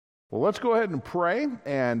Well, let's go ahead and pray,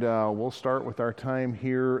 and we'll start with our time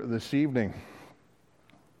here this evening.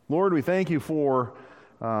 Lord, we thank you for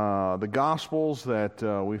the Gospels that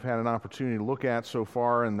we've had an opportunity to look at so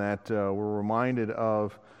far, and that we're reminded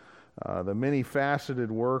of the many-faceted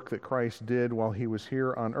work that Christ did while he was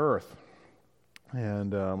here on earth.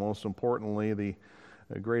 And most importantly, the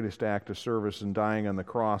greatest act of service in dying on the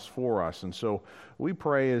cross for us. And so we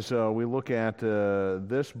pray as we look at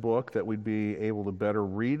this book that we'd be able to better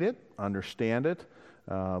read it, understand it,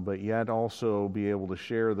 but yet also be able to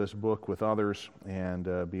share this book with others and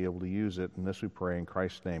be able to use it. And this we pray in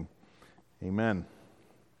Christ's name. Amen.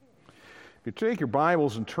 If you take your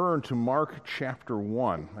Bibles and turn to Mark chapter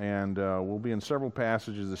 1, and we'll be in several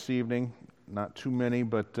passages this evening, not too many,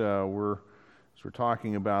 but as we're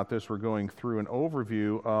talking about this, we're going through an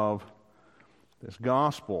overview of this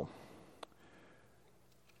gospel.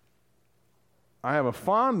 I have a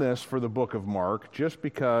fondness for the book of Mark just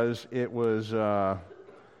because it was, there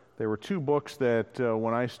were two books that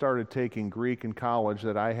when I started taking Greek in college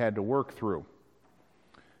that I had to work through.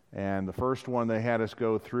 And the first one they had us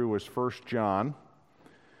go through was 1 John,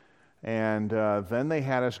 and then they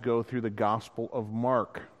had us go through the Gospel of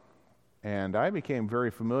Mark. And I became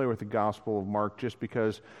very familiar with the Gospel of Mark just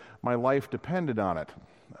because my life depended on it.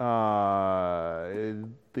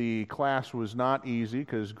 The class was not easy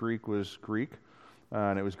because Greek was Greek,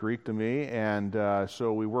 and it was Greek to me, and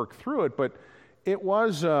so we worked through it. But it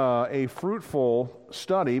was a fruitful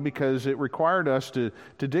study because it required us to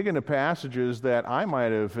dig into passages that I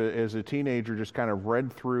might have, as a teenager, just kind of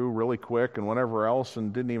read through really quick and whatever else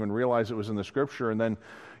and didn't even realize it was in the Scripture. And then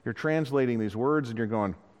you're translating these words and you're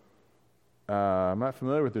going, I'm not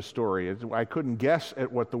familiar with this story. I couldn't guess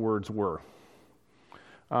at what the words were.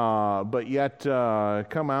 But yet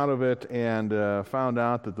come out of it and found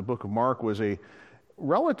out that the book of Mark was a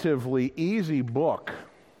relatively easy book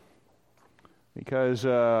because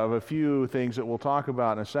of a few things that we'll talk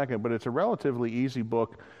about in a second, but it's a relatively easy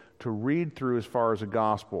book to read through as far as a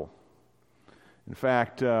gospel. In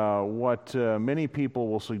fact, what many people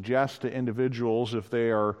will suggest to individuals if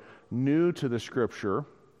they are new to the Scripture,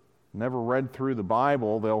 never read through the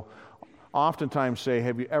Bible, they'll oftentimes say,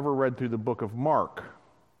 have you ever read through the book of Mark?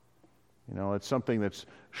 You know, it's something that's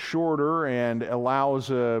shorter and allows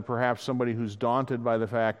perhaps somebody who's daunted by the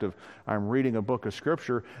fact of, I'm reading a book of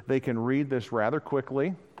Scripture, they can read this rather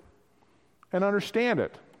quickly and understand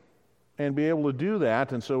it and be able to do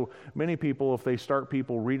that. And so many people, if they start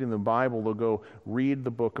people reading the Bible, they'll go read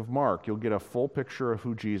the book of Mark. You'll get a full picture of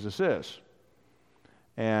who Jesus is.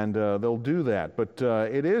 And they'll do that. But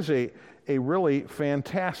it is a really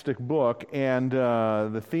fantastic book, and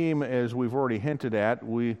the theme, as we've already hinted at,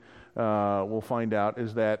 we will find out,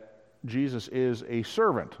 is that Jesus is a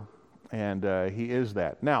servant, and he is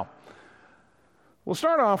that. Now, we'll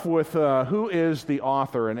start off with who is the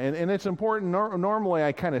author, and it's important. Normally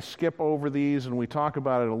I kind of skip over these, and we talk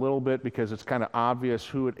about it a little bit because it's kind of obvious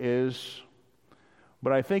who it is,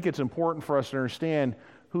 but I think it's important for us to understand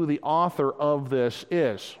who the author of this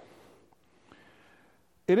is.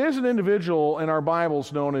 It is an individual in our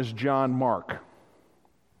Bibles known as John Mark.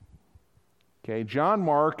 Okay, John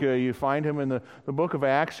Mark, you find him in the book of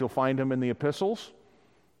Acts, you'll find him in the epistles,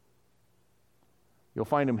 you'll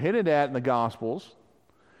find him hinted at in the Gospels.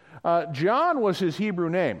 John was his Hebrew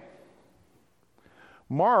name.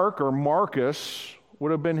 Mark, or Marcus,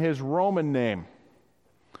 would have been his Roman name.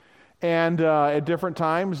 And at different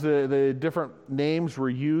times, the different names were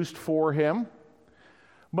used for him.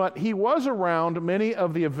 But he was around many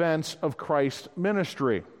of the events of Christ's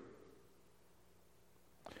ministry.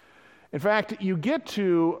 In fact, you get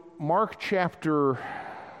to Mark chapter, I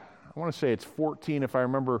want to say it's 14 if I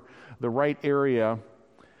remember the right area,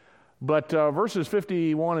 but verses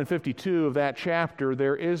 51 and 52 of that chapter,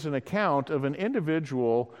 there is an account of an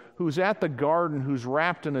individual who's at the garden who's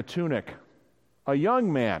wrapped in a tunic, a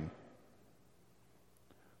young man,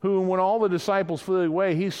 who, when all the disciples flee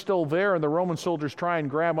away, he's still there, and the Roman soldiers try and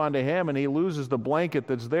grab onto him, and he loses the blanket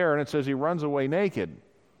that's there, and it says he runs away naked.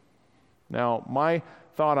 Now, my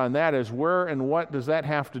thought on that is, where and what does that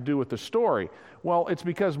have to do with the story? Well, it's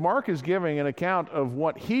because Mark is giving an account of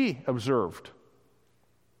what he observed.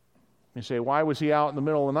 You say, why was he out in the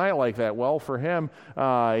middle of the night like that? Well, for him,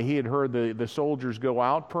 he had heard the soldiers go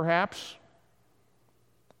out, perhaps,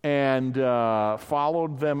 and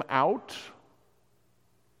followed them out,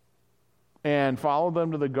 and followed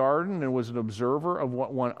them to the garden and was an observer of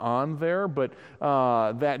what went on there. But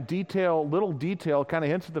that little detail kind of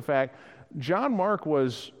hints at the fact John Mark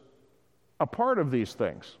was a part of these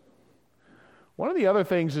things. One of the other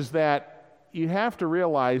things is that you have to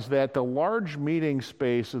realize that the large meeting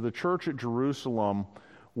space of the church at Jerusalem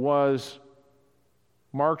was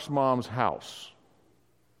Mark's mom's house.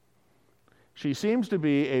 She seems to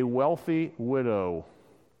be a wealthy widow.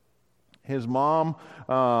 His mom's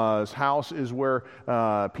house is where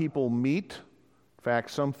people meet. In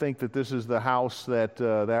fact, some think that this is the house that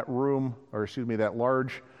that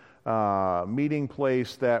large meeting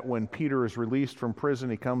place that when Peter is released from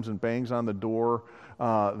prison, he comes and bangs on the door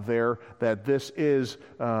there, that this is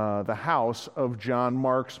the house of John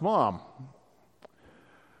Mark's mom.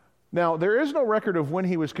 Now, there is no record of when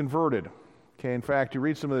he was converted. Okay, in fact, you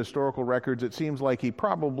read some of the historical records, it seems like he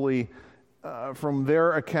probably, from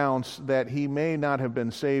their accounts, that he may not have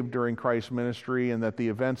been saved during Christ's ministry and that the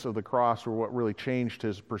events of the cross were what really changed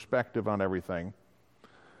his perspective on everything.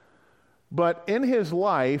 But in his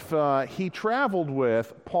life, he traveled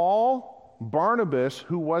with Paul, Barnabas,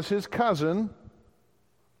 who was his cousin.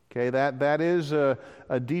 Okay, that is a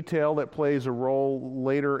detail that plays a role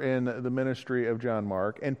later in the ministry of John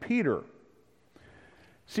Mark, and Peter.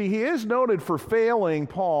 See, he is noted for failing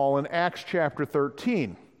Paul in Acts chapter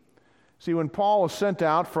 13. See, when Paul is sent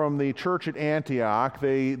out from the church at Antioch,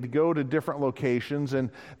 they go to different locations, and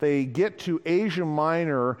they get to Asia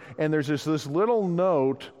Minor, and there's this little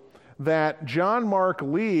note that John Mark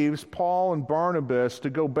leaves Paul and Barnabas to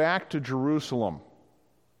go back to Jerusalem.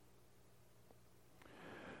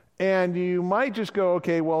 And you might just go,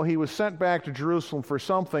 okay, well, he was sent back to Jerusalem for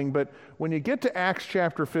something, but when you get to Acts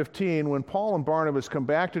chapter 15, when Paul and Barnabas come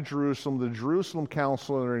back to Jerusalem, the Jerusalem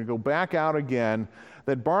council, and they're going to go back out again,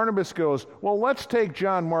 that Barnabas goes, well, let's take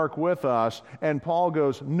John Mark with us, and Paul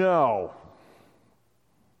goes, no.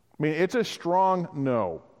 I mean, it's a strong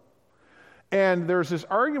no. And there's this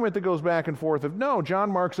argument that goes back and forth of, no,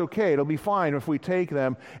 John Mark's okay, it'll be fine if we take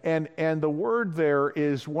them. And the word there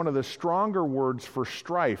is one of the stronger words for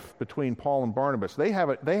strife between Paul and Barnabas. They have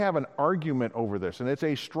an argument over this, and it's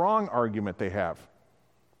a strong argument they have.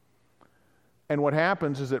 And what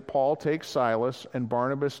happens is that Paul takes Silas, and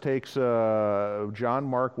Barnabas takes John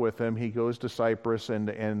Mark with him. He goes to Cyprus,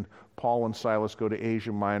 and Paul and Silas go to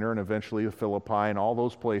Asia Minor, and eventually to Philippi, and all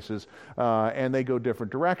those places, and they go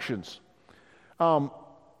different directions.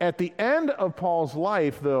 At the end of Paul's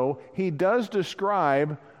life, though, he does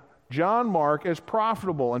describe John Mark as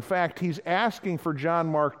profitable. In fact, he's asking for John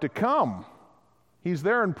Mark to come. He's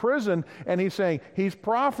there in prison, and he's saying he's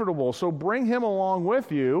profitable, so bring him along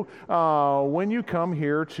with you when you come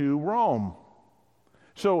here to Rome.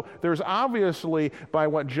 So there's obviously, by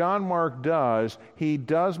what John Mark does, he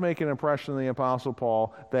does make an impression on the Apostle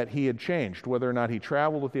Paul that he had changed. Whether or not he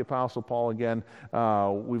traveled with the Apostle Paul again,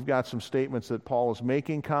 we've got some statements that Paul is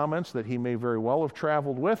making comments that he may very well have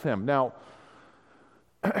traveled with him. Now,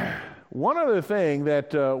 one other thing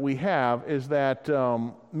that we have is that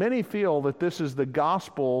many feel that this is the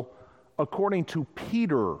gospel according to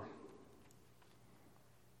Peter.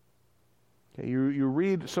 Okay, you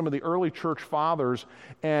read some of the early church fathers,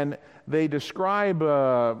 and they describe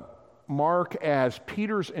Mark as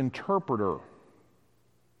Peter's interpreter.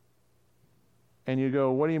 And you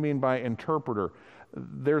go, what do you mean by interpreter?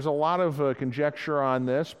 There's a lot of conjecture on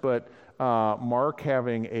this, but Mark,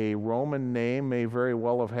 having a Roman name, may very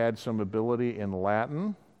well have had some ability in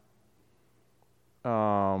Latin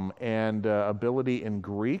and ability in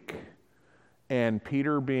Greek. And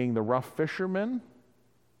Peter, being the rough fisherman,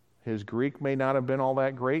 his Greek may not have been all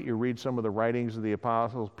that great. You read some of the writings of the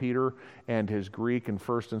apostles, Peter, and his Greek in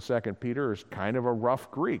 1st and 2nd Peter is kind of a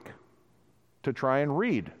rough Greek to try and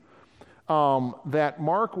read. That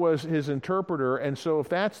Mark was his interpreter, and so if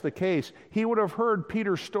that's the case, he would have heard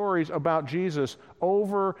Peter's stories about Jesus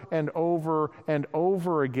over and over and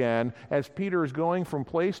over again as Peter is going from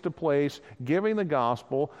place to place, giving the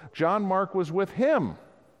gospel. John Mark was with him.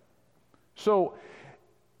 So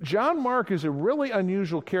John Mark is a really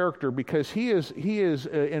unusual character because he is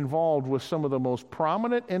involved with some of the most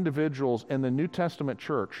prominent individuals in the New Testament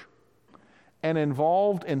church and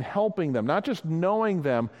involved in helping them, not just knowing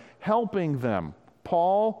them, helping them.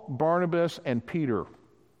 Paul, Barnabas, and Peter.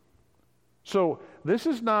 So this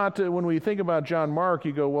is not, when we think about John Mark,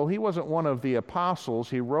 you go, well, he wasn't one of the apostles.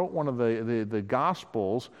 He wrote one of the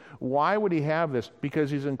Gospels. Why would he have this?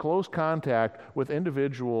 Because he's in close contact with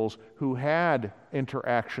individuals who had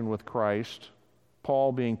interaction with Christ,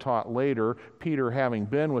 Paul being taught later, Peter having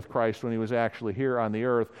been with Christ when he was actually here on the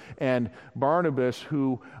earth, and Barnabas,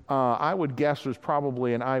 who I would guess was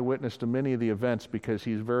probably an eyewitness to many of the events because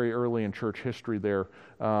he's very early in church history there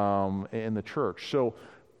in the church. So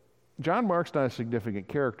John Mark's not a significant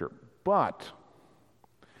character, but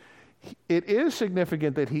it is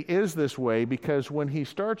significant that he is this way because when he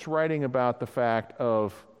starts writing about the fact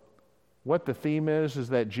of what the theme is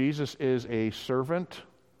that Jesus is a servant,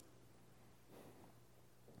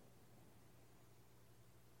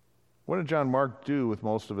 What did John Mark do with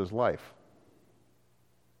most of his life?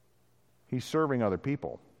 He's serving other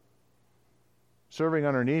people. Serving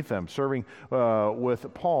underneath them, serving with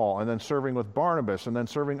Paul, and then serving with Barnabas, and then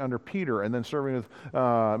serving under Peter, and then serving with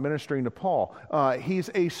ministering to Paul. He's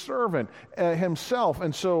a servant himself,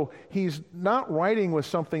 and so he's not writing with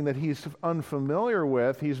something that he's unfamiliar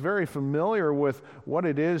with. He's very familiar with what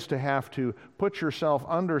it is to have to put yourself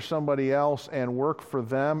under somebody else and work for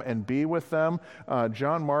them and be with them.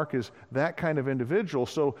 John Mark is that kind of individual.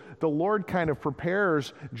 So the Lord kind of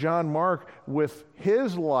prepares John Mark with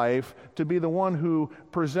his life to be the one who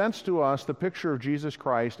presents to us the picture of Jesus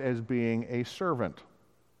Christ as being a servant.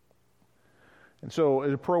 And so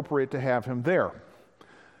it's appropriate to have him there.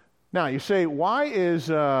 Now, you say, why is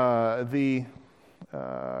or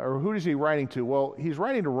who is he writing to? Well, he's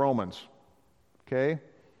writing to Romans, okay?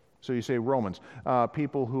 So you say Romans.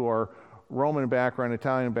 People who are Roman background,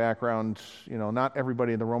 Italian background, not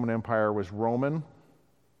everybody in the Roman Empire was Roman.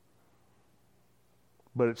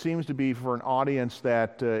 But it seems to be for an audience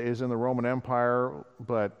that is in the Roman Empire,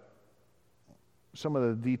 but some of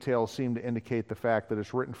the details seem to indicate the fact that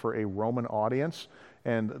it's written for a Roman audience,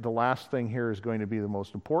 and the last thing here is going to be the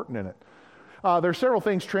most important in it. There are several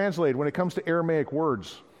things translated when it comes to Aramaic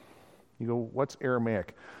words. You go, what's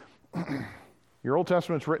Aramaic? Your Old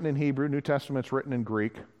Testament's written in Hebrew, New Testament's written in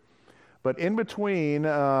Greek. But in between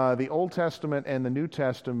the Old Testament and the New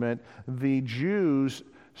Testament, the Jews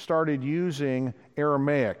started using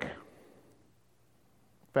Aramaic. In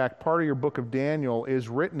fact, part of your book of Daniel is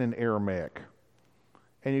written in Aramaic.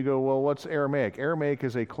 And you go, well, what's Aramaic? Aramaic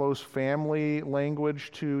is a close family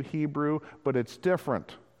language to Hebrew, but it's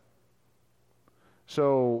different.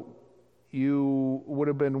 So you would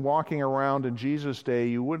have been walking around in Jesus' day,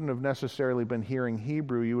 you wouldn't have necessarily been hearing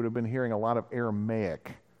Hebrew, you would have been hearing a lot of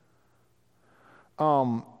Aramaic.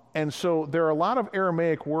 And so there are a lot of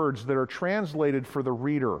Aramaic words that are translated for the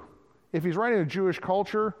reader. If he's writing a Jewish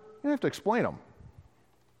culture, you have to explain them.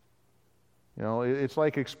 It's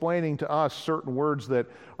like explaining to us certain words that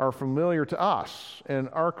are familiar to us in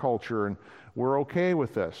our culture, and we're okay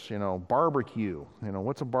with this. Barbecue.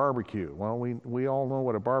 What's a barbecue? Well, we all know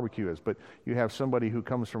what a barbecue is, but you have somebody who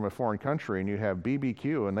comes from a foreign country, and you have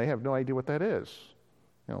BBQ, and they have no idea what that is.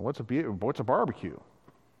 What's a barbecue?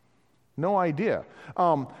 No idea.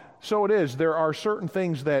 So it is. There are certain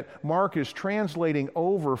things that Mark is translating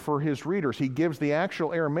over for his readers. He gives the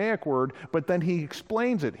actual Aramaic word, but then he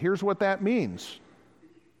explains it. Here's what that means.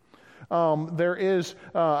 There is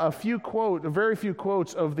very few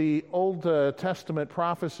quotes of the Old Testament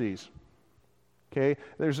prophecies. Okay,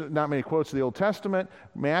 there's not many quotes of the Old Testament.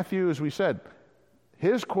 Matthew, as we said,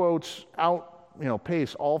 his quotes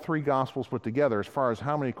pace all three Gospels put together as far as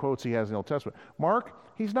how many quotes he has in the Old Testament. Mark,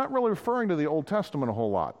 he's not really referring to the Old Testament a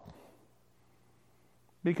whole lot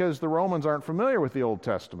because the Romans aren't familiar with the Old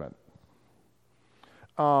Testament.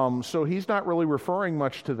 So he's not really referring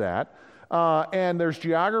much to that. And there's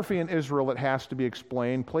geography in Israel that has to be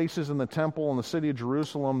explained, places in the temple in the city of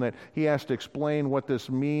Jerusalem that he has to explain what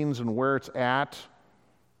this means and where it's at.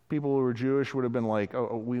 People who are Jewish would have been like,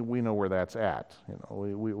 oh, we know where that's at.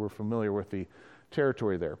 We're familiar with the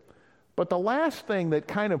territory there. But the last thing that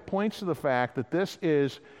kind of points to the fact that this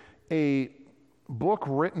is a book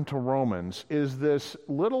written to Romans is this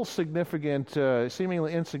little significant,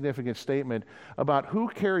 seemingly insignificant statement about who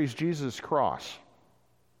carries Jesus' cross.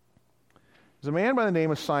 There's a man by the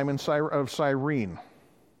name of Simon of Cyrene.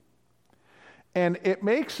 And it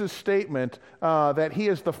makes a statement that he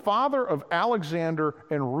is the father of Alexander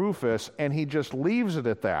and Rufus, and he just leaves it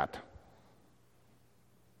at that.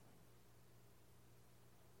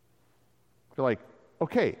 You're like,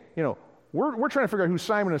 okay, we're trying to figure out who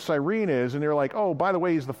Simon of Cyrene is, and they're like, oh, by the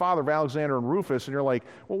way, he's the father of Alexander and Rufus, and you're like,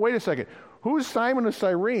 well, wait a second, who's Simon of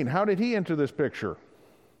Cyrene? How did he enter this picture?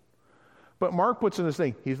 But Mark puts in this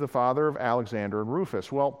thing, he's the father of Alexander and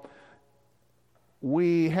Rufus. Well,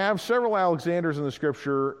 we have several Alexanders in the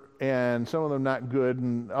Scripture, and some of them not good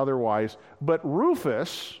and otherwise, but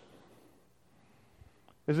Rufus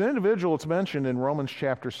is an individual that's mentioned in Romans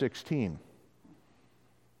chapter 16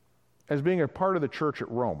 as being a part of the church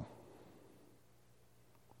at Rome.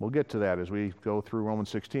 We'll get to that as we go through Romans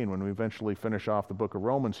 16 when we eventually finish off the book of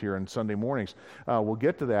Romans here on Sunday mornings. We'll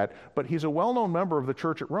get to that. But he's a well-known member of the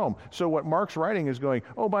church at Rome. So what Mark's writing is going,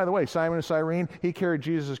 oh, by the way, Simon of Cyrene, he carried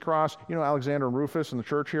Jesus' cross. Alexander and Rufus in the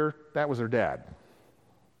church here, that was their dad.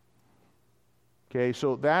 Okay,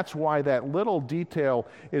 so that's why that little detail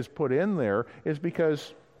is put in there, is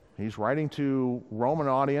because he's writing to Roman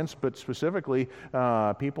audience, but specifically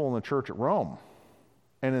people in the church at Rome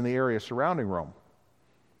and in the area surrounding Rome.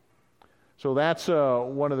 So that's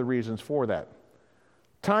one of the reasons for that.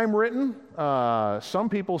 Time written, some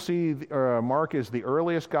people see Mark as the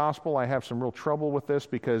earliest gospel. I have some real trouble with this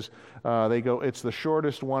because they go, it's the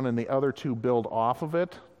shortest one and the other two build off of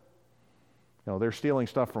it. They're stealing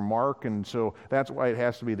stuff from Mark, and so that's why it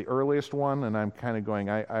has to be the earliest one, and I'm kind of going,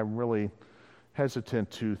 I'm really hesitant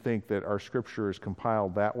to think that our scripture is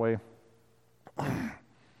compiled that way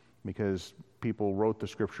because people wrote the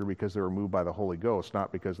scripture because they were moved by the Holy Ghost,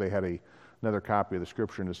 not because they had another copy of the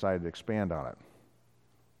scripture and decided to expand on it.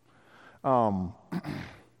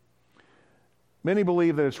 Many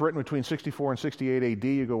believe that it's written between 64 and 68 AD.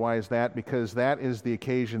 You go, why is that? Because that is the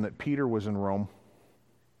occasion that Peter was in Rome,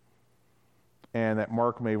 and that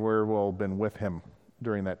Mark may very well have been with him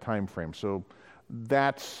during that time frame. So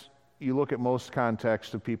you look at most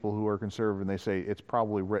contexts of people who are conservative, and they say it's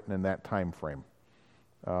probably written in that time frame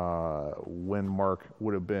when Mark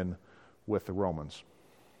would have been with the Romans.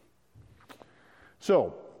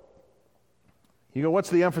 So, you go, what's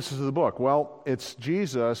the emphasis of the book? Well, it's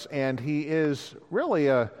Jesus, and he is really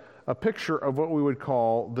a picture of what we would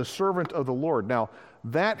call the servant of the Lord. Now,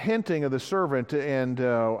 that hinting of the servant, and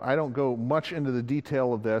I don't go much into the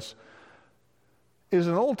detail of this, is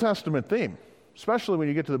an Old Testament theme. Especially when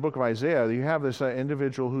you get to the book of Isaiah, you have this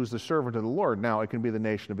individual who's the servant of the Lord. Now, it can be the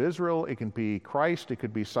nation of Israel, it can be Christ, it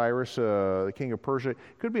could be Cyrus, the king of Persia, it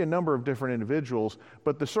could be a number of different individuals,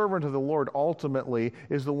 but the servant of the Lord ultimately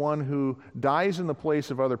is the one who dies in the place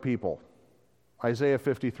of other people. Isaiah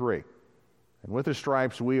 53. And with his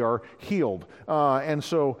stripes we are healed. And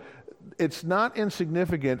so it's not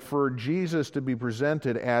insignificant for Jesus to be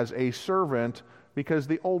presented as a servant, because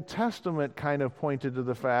the Old Testament kind of pointed to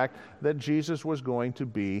the fact that Jesus was going to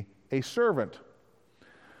be a servant.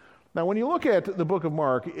 Now, when you look at the book of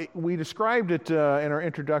Mark, we described it in our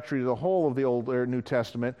introductory to the whole of the Old or New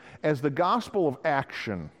Testament as the gospel of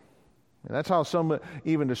action. And that's how some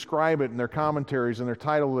even describe it in their commentaries and their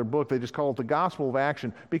title of their book. They just call it the gospel of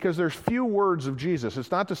action because there's few words of Jesus.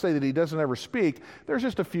 It's not to say that he doesn't ever speak. There's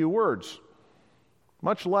just a few words,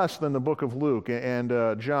 much less than the book of Luke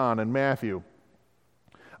and John and Matthew.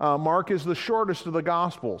 Mark is the shortest of the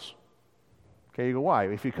Gospels. Okay, you go, why?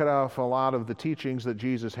 If you cut off a lot of the teachings that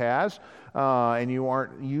Jesus has, and you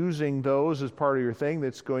aren't using those as part of your thing,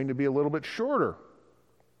 that's going to be a little bit shorter.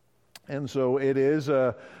 And so it is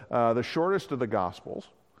the shortest of the Gospels.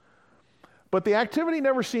 But the activity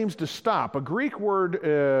never seems to stop. A Greek word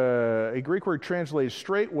translated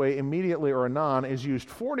straightway, immediately, or anon is used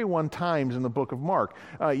 41 times in the book of Mark.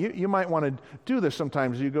 You might want to do this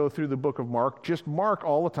sometimes. You go through the book of Mark, just mark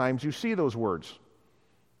all the times you see those words.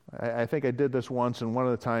 I think I did this once, and one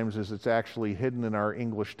of the times is it's actually hidden in our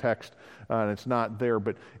English text, and it's not there,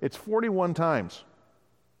 but it's 41 times.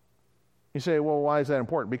 You say, well, why is that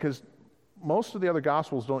important? Because most of the other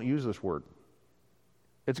Gospels don't use this word.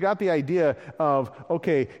 It's got the idea of,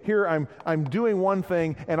 okay, here I'm doing one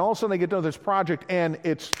thing, and all of a sudden I get done with this project, and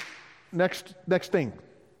it's next thing.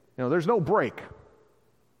 There's no break.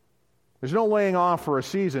 There's no laying off for a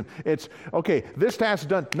season. It's, okay, this task is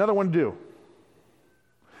done, another one to do.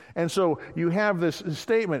 And so you have this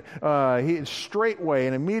statement, straightway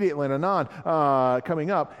and immediately and anon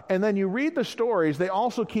coming up. And then you read the stories. They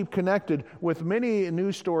also keep connected with many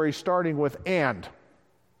news stories starting with and.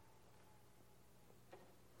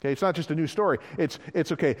 Okay, it's not just a new story. It's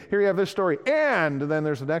okay, here you have this story, and then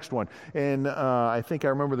there's the next one. And I think I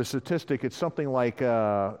remember the statistic. It's something like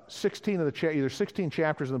 16 of the either 16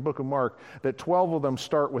 chapters in the book of Mark, that 12 of them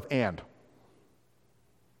start with and,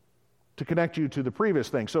 to connect you to the previous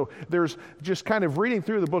thing. So there's just kind of reading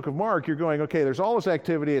through the book of Mark, you're going, okay, there's all this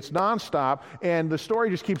activity, it's nonstop, and the story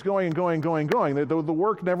just keeps going and going and going and going. The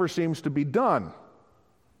work never seems to be done.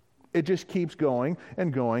 It just keeps going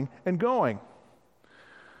and going and going.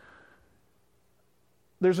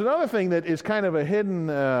 There's another thing that is kind of a hidden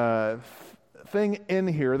thing in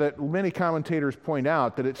here that many commentators point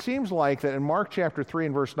out, that it seems like that in Mark chapter 3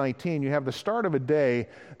 and verse 19, you have the start of a day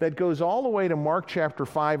that goes all the way to Mark chapter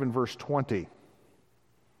 5 and verse 20.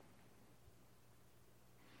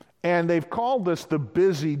 And they've called this the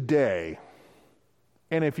busy day.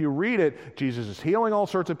 And if you read it, Jesus is healing all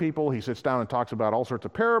sorts of people. He sits down and talks about all sorts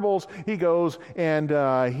of parables. He goes and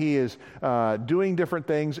he is doing different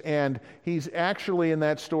things. And he's actually, in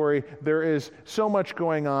that story, there is so much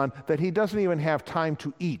going on that he doesn't even have time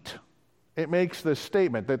to eat. It makes this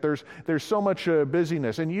statement that there's so much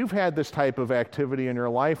busyness. And you've had this type of activity in your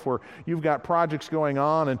life where you've got projects going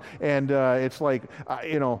on and it's like,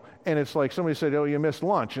 and it's like somebody said, oh, you missed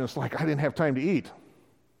lunch. And it's like, I didn't have time to eat.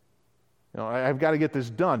 I've got to get this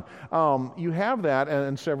done. You have that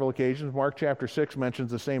on several occasions. Mark chapter 6 mentions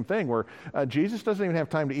the same thing, where Jesus doesn't even have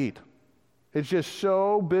time to eat. It's just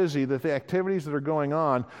so busy that the activities that are going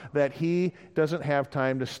on that he doesn't have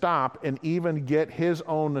time to stop and even get his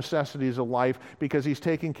own necessities of life because he's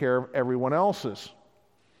taking care of everyone else's.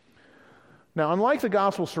 Now, unlike the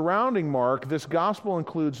gospel surrounding Mark, this gospel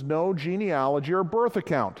includes no genealogy or birth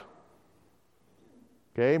account.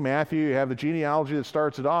 Okay, Matthew, you have the genealogy that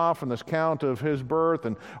starts it off and this count of his birth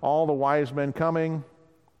and all the wise men coming.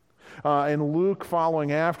 In Luke,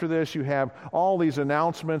 following after this, you have all these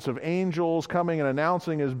announcements of angels coming and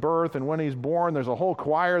announcing his birth, and when he's born, there's a whole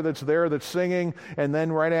choir that's there that's singing, and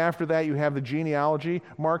then right after that, you have the genealogy.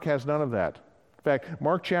 Mark has none of that. In fact,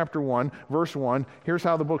 Mark chapter 1, verse 1, here's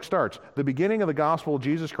how the book starts. The beginning of the gospel of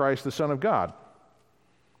Jesus Christ, the Son of God.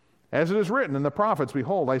 As it is written in the prophets,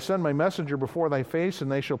 behold, I send my messenger before thy face, and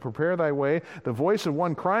they shall prepare thy way. The voice of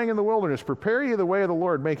one crying in the wilderness, prepare ye the way of the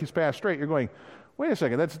Lord, make his path straight. You're going, wait a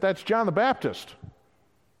second, that's John the Baptist.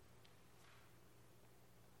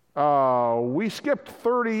 We skipped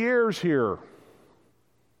 30 years here.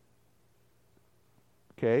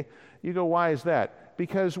 Okay, you go, why is that?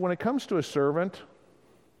 Because when it comes to a servant,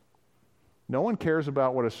 no one cares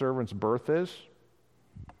about what a servant's birth is.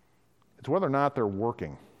 It's whether or not they're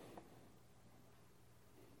working.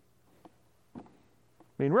 I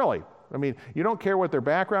mean, really. I mean, you don't care what their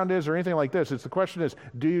background is or anything like this. It's the question is,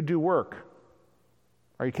 do you do work?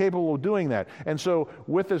 Are you capable of doing that? And so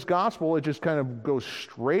with this gospel, it just kind of goes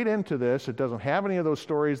straight into this. It doesn't have any of those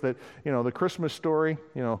stories that, the Christmas story,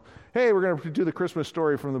 hey, we're going to do the Christmas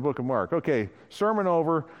story from the book of Mark. Okay, sermon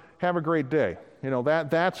over, have a great day.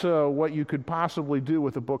 That's what you could possibly do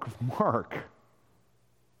with the book of Mark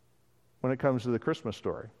when it comes to the Christmas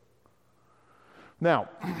story. Now,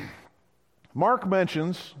 Mark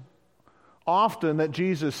mentions often that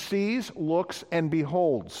Jesus sees, looks, and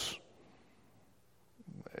beholds.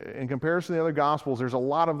 In comparison to the other Gospels, there's a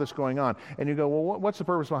lot of this going on. And you go, well, what's the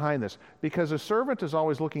purpose behind this? Because a servant is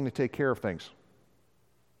always looking to take care of things.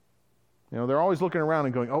 They're always looking around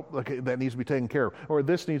and going, oh, look, that needs to be taken care of, or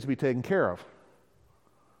this needs to be taken care of.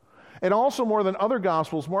 And also, more than other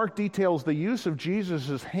Gospels, Mark details the use of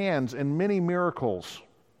Jesus' hands in many miracles.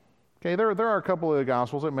 Okay, there are a couple of the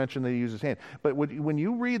Gospels that mention that he uses his hand. But when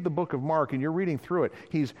you read the book of Mark and you're reading through it,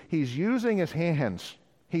 he's using his hands.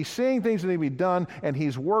 He's seeing things that need to be done, and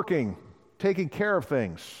he's working, taking care of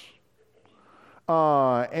things.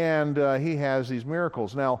 And he has these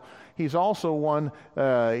miracles. Now, he's also one,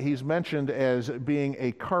 he's mentioned as being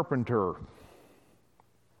a carpenter.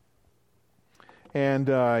 And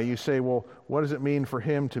you say, well, what does it mean for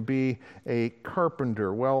him to be a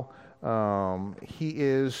carpenter? Well, he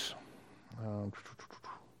is...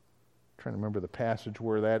 trying to remember the passage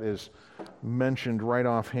where that is mentioned right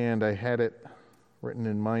offhand. I had it written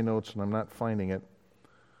in my notes, and I'm not finding it.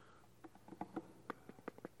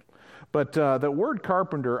 But the word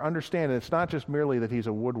carpenter, understand, it's not just merely that he's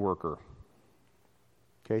a woodworker.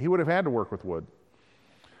 Okay, he would have had to work with wood.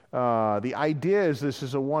 The idea is this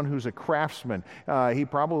is one who's a craftsman. He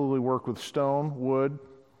probably worked with stone, wood,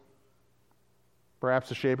 perhaps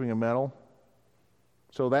the shaping of metal.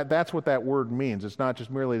 So that's what that word means. It's not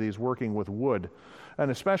just merely that he's working with wood.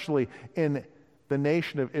 And especially in the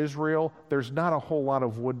nation of Israel, there's not a whole lot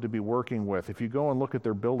of wood to be working with. If you go and look at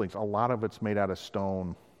their buildings, a lot of it's made out of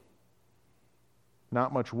stone.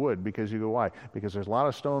 Not much wood, because you go, why? Because there's a lot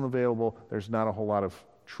of stone available, there's not a whole lot of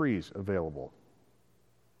trees available.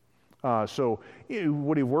 So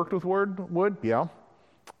would he have worked with wood? Yeah.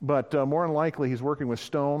 But more than likely, he's working with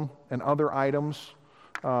stone and other items.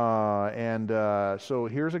 So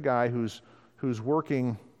here's a guy who's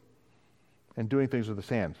working and doing things with his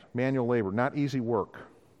hands. Manual labor, not easy work.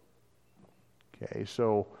 Okay,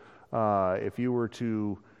 so if you were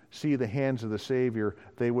to see the hands of the Savior,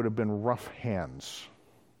 they would have been rough hands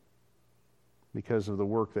because of the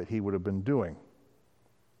work that he would have been doing.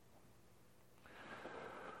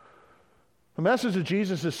 The message of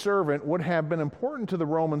Jesus' servant would have been important to the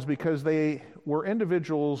Romans because they were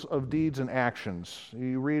individuals of deeds and actions.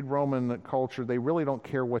 You read Roman culture, they really don't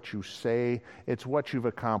care what you say, it's what you've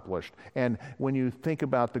accomplished. And when you think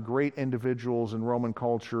about the great individuals in Roman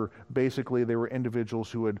culture, basically they were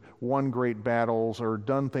individuals who had won great battles or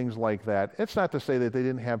done things like that. It's not to say that they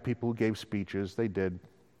didn't have people who gave speeches, they did.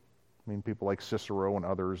 I mean, people like Cicero and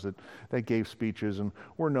others that gave speeches and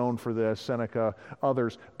were known for this, Seneca,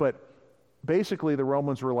 others. But basically, the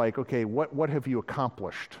Romans were like, okay, what have you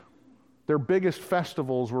accomplished? Their biggest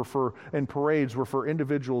festivals and parades were for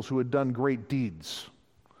individuals who had done great deeds.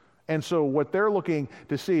 And so what they're looking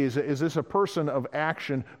to see is this a person of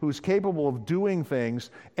action who's capable of doing things?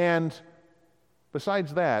 And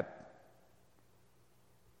besides that,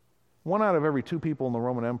 1 out of every 2 people in the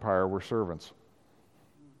Roman Empire were servants.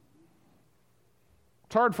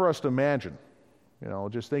 It's hard for us to imagine,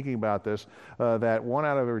 just thinking about this, that 1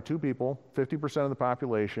 out of every 2 people, 50% of the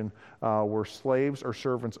population, were slaves or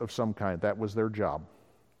servants of some kind. That was their job.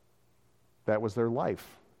 That was their life.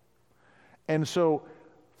 And so,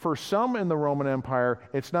 for some in the Roman Empire,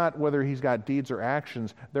 it's not whether he's got deeds or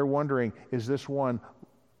actions. They're wondering, is this one,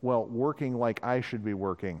 working like I should be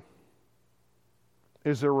working?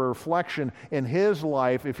 Is there a reflection in his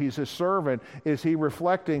life, if he's a servant, is he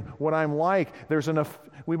reflecting what I'm like? There's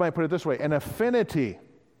we might put it this way, an affinity.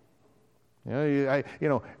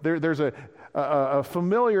 There's a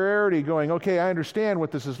familiarity going, okay, I understand what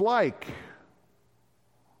this is like.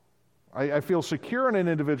 I feel secure in an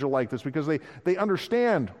individual like this because they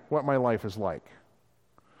understand what my life is like.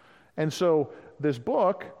 And so this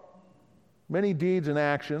book, many deeds and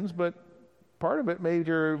actions, but part of it may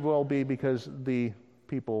very well be because the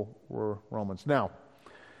people were Romans. Now,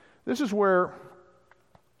 this is where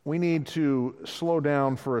we need to slow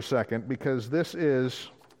down for a second, because this is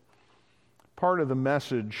part of the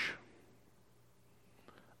message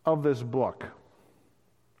of this book.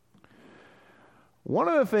 One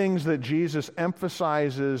of the things that Jesus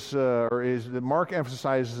emphasizes, that Mark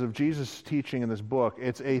emphasizes of Jesus' teaching in this book,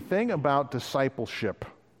 it's a thing about discipleship.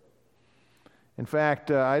 In fact,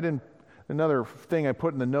 another thing I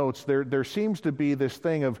put in the notes, there seems to be this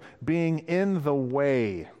thing of being in the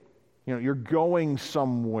way. You're going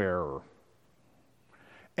somewhere,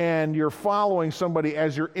 and you're following somebody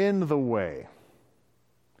as you're in the way.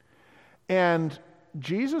 And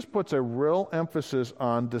Jesus puts a real emphasis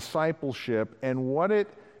on discipleship and what it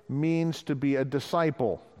means to be a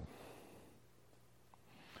disciple.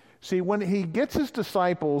 See, when he gets his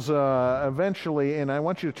disciples eventually, and I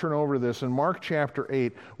want you to turn over to this in Mark chapter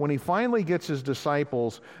 8, when he finally gets his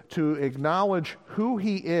disciples to acknowledge who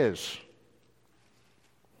he is.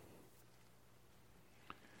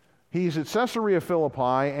 He's at Caesarea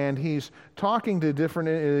Philippi, and he's talking to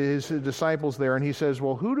his disciples there, and he says,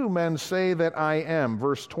 well, who do men say that I am?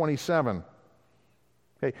 Verse 27.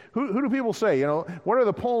 Okay, who do people say? What are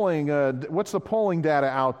the polling, what's the polling data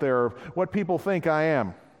out there of what people think I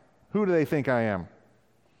am? Who do they think I am?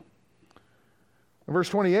 In verse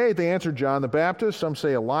 28, they answered John the Baptist. Some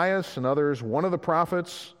say Elias, and others one of the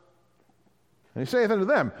prophets. And he saith unto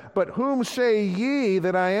them, but whom say ye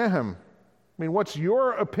that I am? What's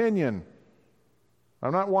your opinion?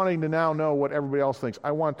 I'm not wanting to now know what everybody else thinks.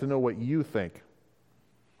 I want to know what you think.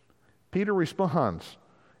 Peter responds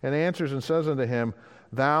and answers and says unto him,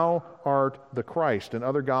 thou art the Christ. In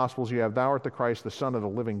other Gospels you have, thou art the Christ, the Son of the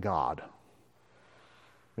living God.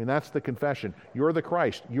 That's the confession. You're the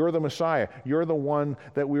Christ. You're the Messiah. You're the one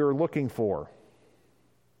that we are looking for.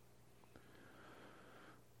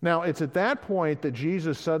 Now, it's at that point that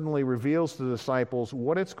Jesus suddenly reveals to the disciples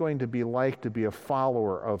what it's going to be like to be a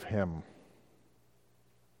follower of him.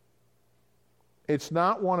 It's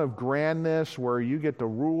not one of grandness where you get to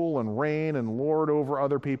rule and reign and lord over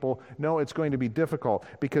other people. No, it's going to be difficult,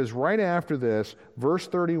 because right after this, verse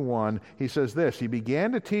 31, he says this, he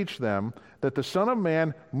began to teach them that the Son of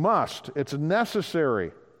Man must, it's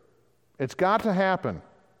necessary, it's got to happen.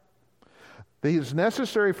 It is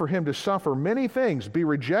necessary for him to suffer many things, be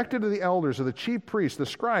rejected of the elders, of the chief priests, the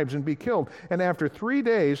scribes, and be killed, and after 3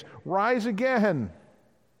 days rise again.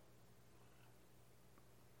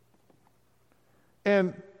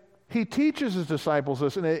 And he teaches his disciples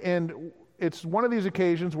this, and it's one of these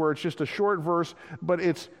occasions where it's just a short verse, but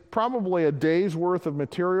it's probably a day's worth of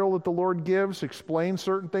material that the Lord gives, explains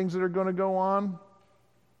certain things that are going to go on.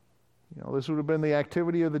 This would have been the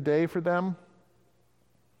activity of the day for them.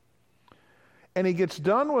 And he gets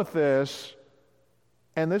done with this,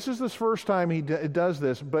 and this is the first time he does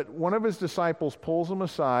this, but one of his disciples pulls him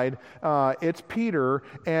aside. It's Peter,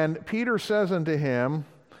 and Peter says unto him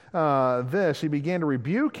this. He began to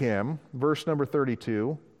rebuke him, verse number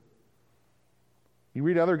 32. You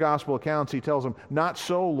read other gospel accounts, he tells him, not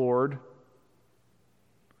so, Lord.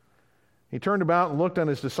 He turned about and looked on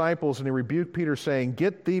his disciples, and he rebuked Peter, saying,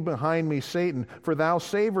 get thee behind me, Satan, for thou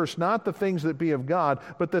savorest not the things that be of God,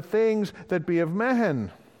 but the things that be of men.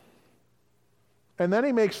 And then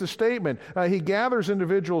he makes the statement. He gathers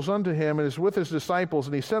individuals unto him and is with his disciples,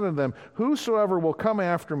 and he said unto them, whosoever will come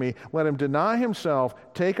after me, let him deny himself,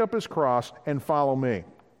 take up his cross, and follow me.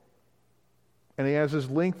 And he has this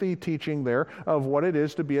lengthy teaching there of what it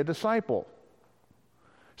is to be a disciple.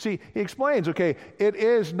 See, he explains, okay, it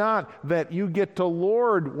is not that you get to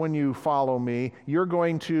lord when you follow me. You're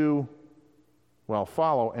going to,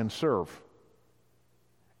 follow and serve.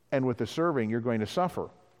 And with the serving, you're going to suffer.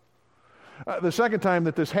 The second time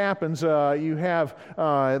that this happens, you have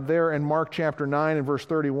there in Mark chapter 9 and verse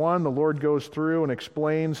 31, the Lord goes through and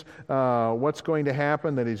explains what's going to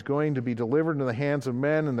happen, that he's going to be delivered into the hands of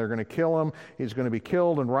men and they're going to kill him. He's going to be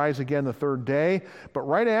killed and rise again the third day. But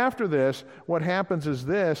right after this, what happens is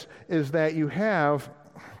that you have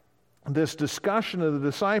this discussion of the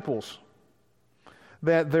disciples,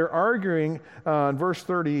 that they're arguing in verse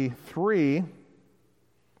 33.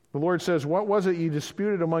 The Lord says, "What was it you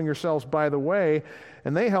disputed among yourselves by the way?"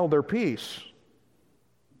 And they held their peace.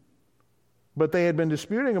 But they had been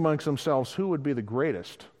disputing amongst themselves who would be the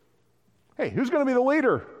greatest. Hey, who's going to be the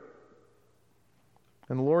leader?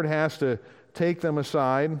 And the Lord has to take them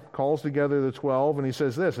aside, calls together the 12, and he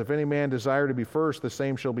says this, "If any man desire to be first, the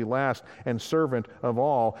same shall be last and servant of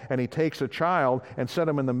all." And he takes a child and set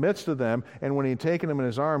him in the midst of them, and when he had taken him in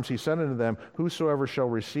his arms, he said unto them, "Whosoever shall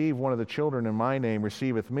receive one of the children in my name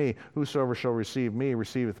receiveth me. Whosoever shall receive me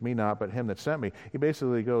receiveth me not, but him that sent me." He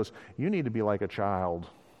basically goes, you need to be like a child.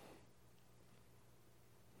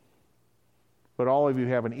 But all of you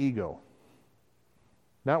have an ego,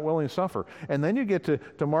 not willing to suffer. And then you get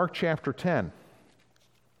to Mark chapter 10.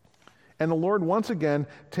 And the Lord once again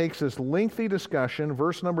takes this lengthy discussion.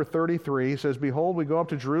 Verse number 33, he says, "Behold, we go up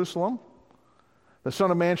to Jerusalem. The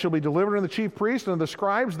Son of Man shall be delivered unto the chief priests and the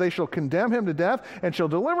scribes. They shall condemn him to death and shall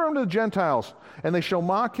deliver him to the Gentiles. And they shall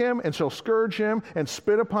mock him and shall scourge him and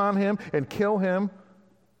spit upon him and kill him.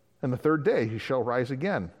 And the third day he shall rise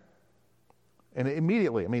again." And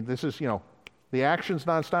immediately, this is, the action's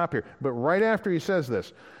nonstop here. But right after he says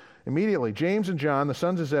this, immediately James and John, the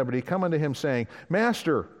sons of Zebedee, come unto him, saying,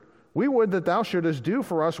 "Master, we would that thou shouldest do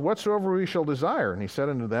for us whatsoever we shall desire." And he said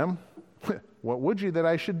unto them, "What would ye that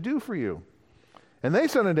I should do for you?" And they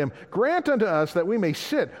said unto him, "Grant unto us that we may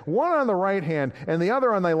sit, one on the right hand and the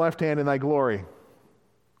other on thy left hand in thy glory."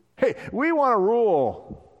 Hey, we want to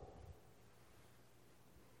rule.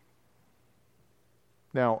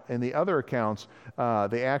 Now, in the other accounts,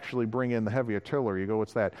 they actually bring in the heavy artillery. You go,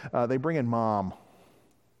 what's that? They bring in Mom,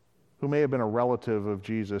 who may have been a relative of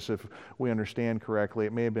Jesus, if we understand correctly.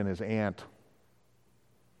 It may have been his aunt.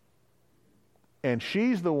 And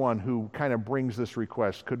she's the one who kind of brings this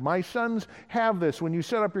request. "Could my sons have this when you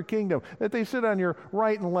set up your kingdom, that they sit on your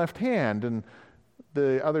right and left hand?" And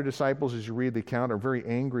the other disciples, as you read the account, are very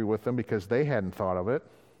angry with them because they hadn't thought of it.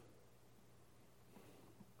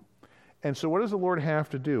 And so what does the Lord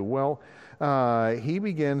have to do? Well, he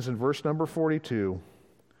begins in verse number 42.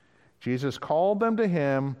 "Jesus called them to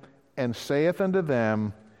him and saith unto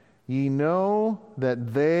them, Ye know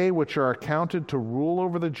that they which are accounted to rule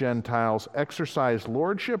over the Gentiles exercise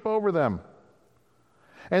lordship over them.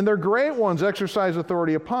 And their great ones exercise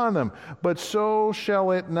authority upon them. But so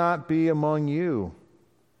shall it not be among you.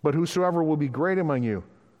 But whosoever will be great among you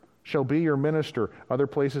shall be your minister." Other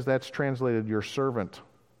places that's translated your servant.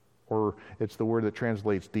 Or it's the word that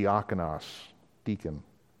translates diakonos, deacon.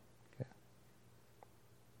 Okay.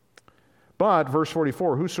 But, verse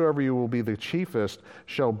 44, "Whosoever you will be the chiefest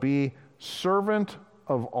shall be servant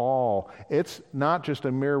of all." It's not just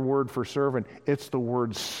a mere word for servant, it's the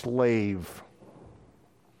word slave.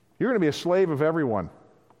 You're going to be a slave of everyone.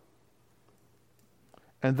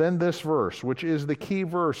 And then this verse, which is the key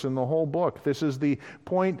verse in the whole book. This is the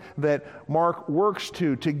point that Mark works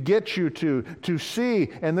to get you to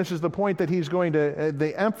see. And this is the point that he's going to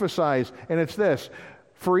they emphasize. And it's this.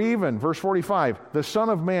 "For even," verse 45, "the Son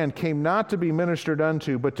of Man came not to be ministered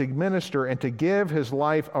unto, but to minister and to give his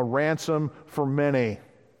life a ransom for many."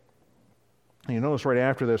 And you notice right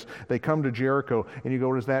after this, they come to Jericho. And you go,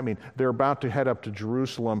 what does that mean? They're about to head up to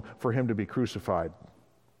Jerusalem for him to be crucified.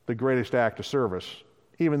 The greatest act of service.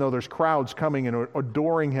 Even though there's crowds coming and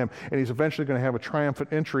adoring him, and he's eventually going to have a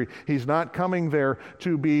triumphant entry, he's not coming there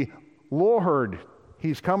to be Lord.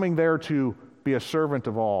 He's coming there to be a servant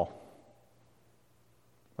of all,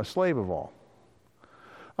 a slave of all.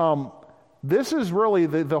 This is really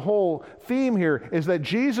the whole theme here, is that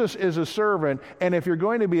Jesus is a servant, and if you're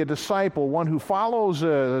going to be a disciple, one who follows,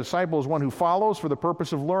 a disciple is one who follows for the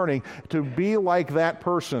purpose of learning, to be like that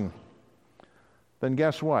person, then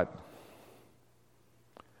guess what?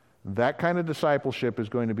 That kind of discipleship is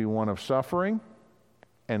going to be one of suffering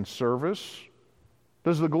and service.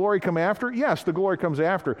 Does the glory come after? Yes, the glory comes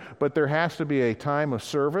after, but there has to be a time of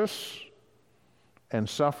service and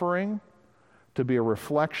suffering to be a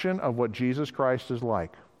reflection of what Jesus Christ is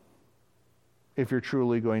like, if you're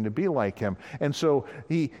truly going to be like him. And so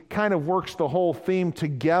he kind of works the whole theme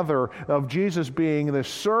together of Jesus being the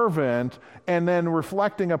servant and then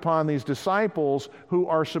reflecting upon these disciples who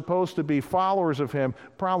are supposed to be followers of him.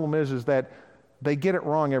 Problem is that they get it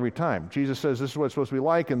wrong every time. Jesus says this is what it's supposed to be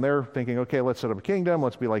like, and they're thinking, okay, let's set up a kingdom,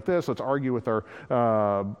 let's be like this, let's argue with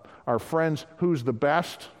our friends who's the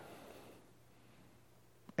best.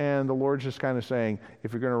 And the Lord's just kind of saying,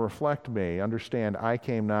 if you're going to reflect me, understand I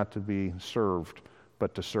came not to be served,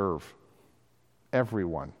 but to serve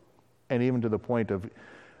everyone. And even to the point of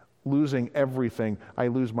losing everything, I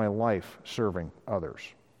lose my life serving others.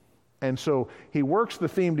 And so he works the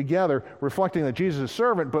theme together, reflecting that Jesus is a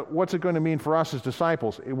servant, but what's it going to mean for us as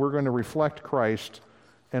disciples? We're going to reflect Christ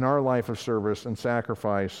in our life of service and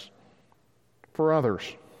sacrifice for others.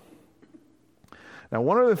 Now,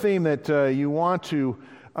 one other theme that you want to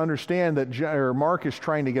understand that Mark is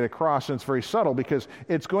trying to get across, and it's very subtle because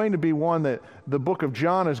it's going to be one that the book of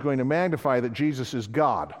John is going to magnify, that Jesus is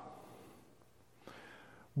God.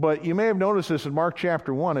 But you may have noticed this in Mark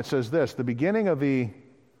chapter 1. It says this, the beginning of the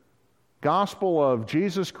gospel of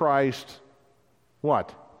Jesus Christ,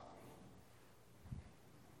 what?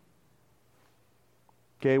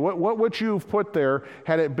 Okay, what would you have put there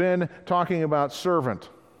had it been talking about servant?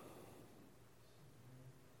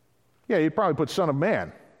 Yeah, you'd probably put Son of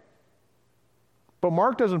Man. But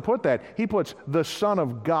Mark doesn't put that. He puts the Son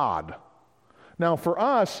of God. Now, for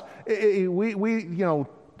us, we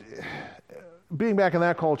being back in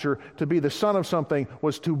that culture, to be the son of something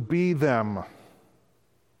was to be them.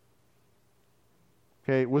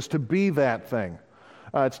 Okay, it was to be that thing.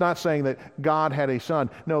 It's not saying that God had a son.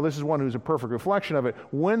 No, this is one who's a perfect reflection of it.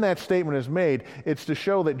 When that statement is made, it's to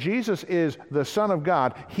show that Jesus is the Son of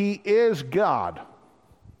God. He is God.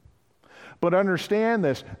 But understand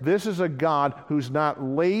this is a God who's not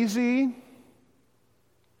lazy,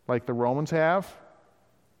 like the Romans have.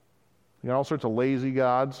 You got all sorts of lazy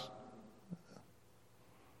gods.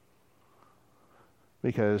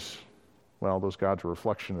 Because, well, those gods are a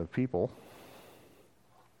reflection of people.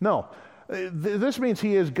 No, this means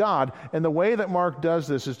he is God, and the way that Mark does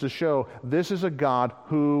this is to show this is a God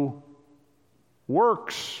who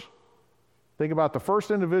works. Think about the first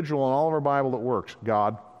individual in all of our Bible that works,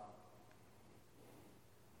 God.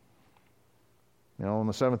 On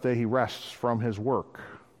the seventh day he rests from his work.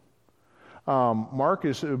 Mark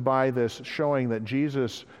is by this showing that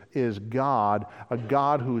Jesus is God, a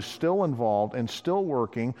God who's still involved and still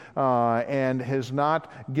working and has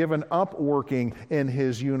not given up working in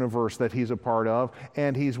his universe that he's a part of,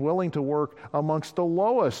 and he's willing to work amongst the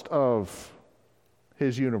lowest of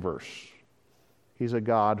his universe. He's a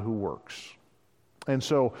God who works. And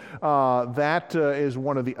so that is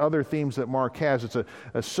one of the other themes that Mark has. It's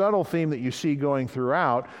a subtle theme that you see going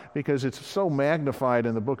throughout because it's so magnified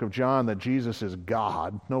in the book of John that Jesus is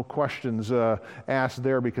God. No questions asked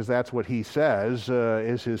there because that's what he says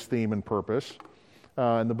is his theme and purpose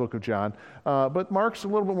in the book of John. But Mark's a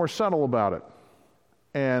little bit more subtle about it.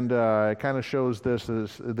 And it kind of shows this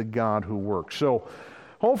as the God who works. So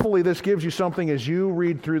hopefully this gives you something as you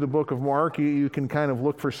read through the book of Mark. You can kind of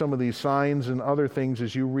look for some of these signs and other things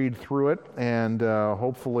as you read through it, and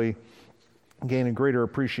hopefully gain a greater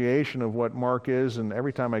appreciation of what Mark is. And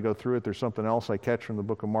every time I go through it, there's something else I catch from the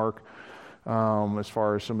book of Mark as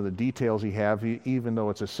far as some of the details he have. Even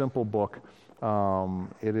though it's a simple book,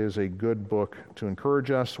 it is a good book to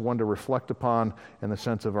encourage us, one to reflect upon in the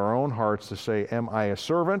sense of our own hearts, to say, am I a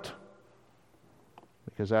servant?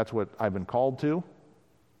 Because that's what I've been called to.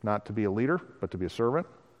 Not to be a leader, but to be a servant.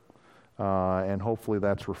 And hopefully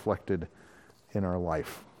that's reflected in our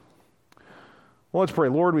life. Well, let's pray.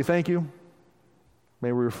 Lord, we thank you.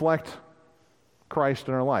 May we reflect Christ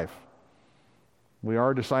in our life. We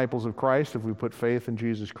are disciples of Christ if we put faith in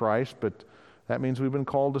Jesus Christ, but that means we've been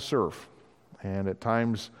called to serve. And at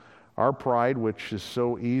times, our pride, which is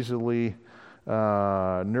so easily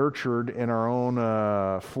nurtured in our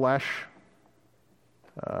own flesh,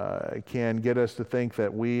 can get us to think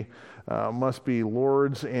that we must be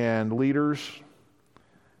lords and leaders.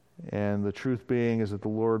 And the truth being is that the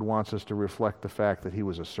Lord wants us to reflect the fact that he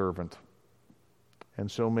was a servant.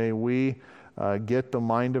 And so may we get the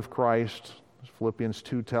mind of Christ. Philippians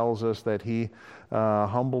 2 tells us that he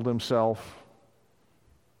humbled himself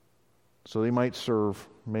so he might serve.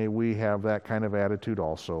 May we have that kind of attitude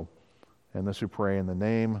also. And this we pray in the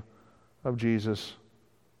name of Jesus,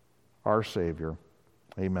 our Savior.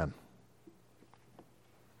 Amen.